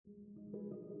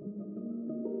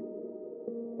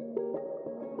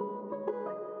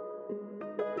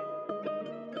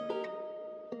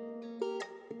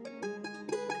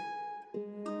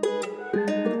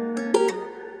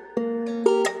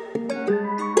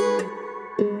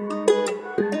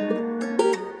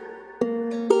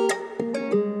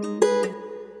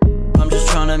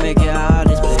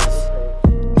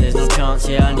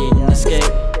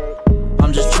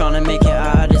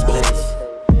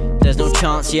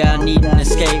chance, yeah, I need an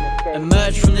escape.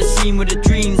 Emerge from the scene with a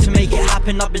dream to make it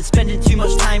happen. I've been spending too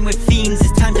much time with fiends.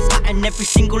 It's time to pattern every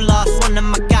single last one of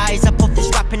my guys. I put this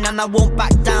rapping and I won't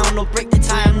back down or break the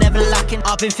tie, I'm never lacking.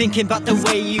 I've been thinking about the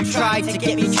way you tried to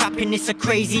get me trapping. It's a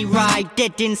crazy ride,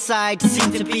 dead inside.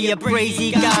 Seem to be a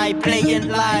brazy guy, blatant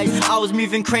lies. I was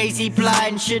moving crazy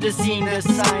blind, should've seen the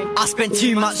sign. I spent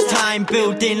too much time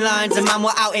building lines, and man,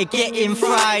 we're out here getting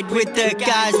fried with the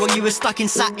guys while you were stuck and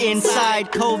sat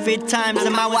inside. COVID times,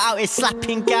 and man, we're out here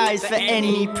slapping guys for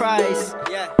any price.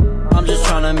 I'm just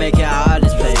trying to make it out of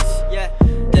this place.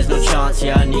 There's no chance,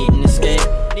 yeah, I need an escape.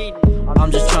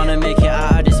 I'm just trying to make it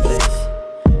out of this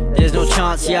place. There's no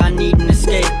chance, yeah, I need an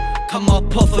escape. Come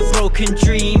up off a broken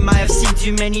dream. I have seen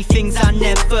too many things I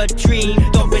never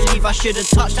dreamed. Don't believe I should've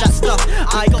touched that stuff.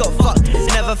 I got fucked,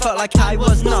 never felt like I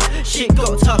was not. Shit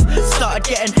got tough, started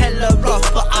getting hella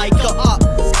rough, but I got up.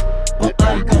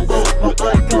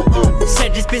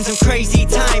 Said there's been some crazy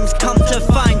times, come to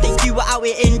find that you were out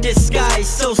here in disguise.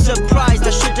 So surprised, I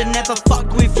should've never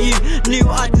fucked with you. Knew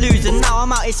I'd lose, and now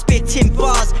I'm out here spitting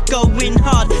bars, going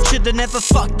hard. Should've never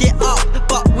fucked it up,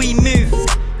 but we move,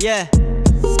 yeah.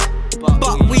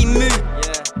 But we move.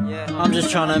 I'm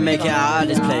just trying to make it out of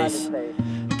this place.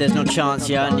 There's no chance,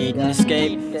 yeah, I need an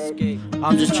escape.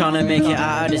 I'm just trying to make it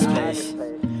out of this place.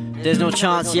 There's no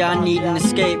chance, yeah, I need an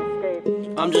escape.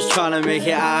 I'm just trying to make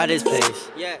it out of this place.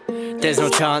 There's no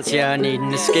chance, yeah, I need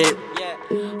an escape.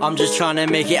 I'm just trying to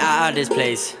make it out of this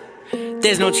place.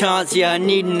 There's no chance, yeah, I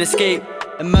need an escape.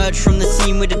 Emerge from the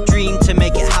scene with a dream to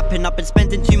make it happen. I've been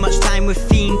spending too much time with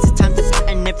fiends. It's time to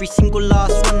pattern every single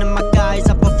last one of my guys.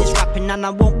 I bought this rapping and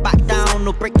I won't back down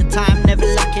or break the time, never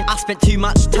lacking. I spent too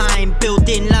much time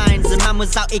building lines. The man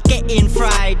was out here getting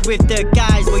fried with the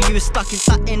guys while you were stuck and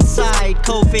sat inside.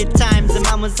 COVID times, the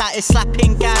man was out here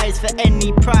slapping guys for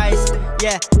any price.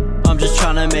 Yeah, I'm just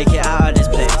trying to make it out of this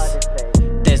place.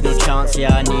 There's no chance,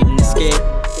 yeah, I need an escape.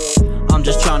 I'm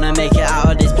just trying to make it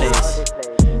out of this place.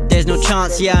 There's no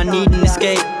chance, yeah, I need an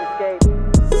escape.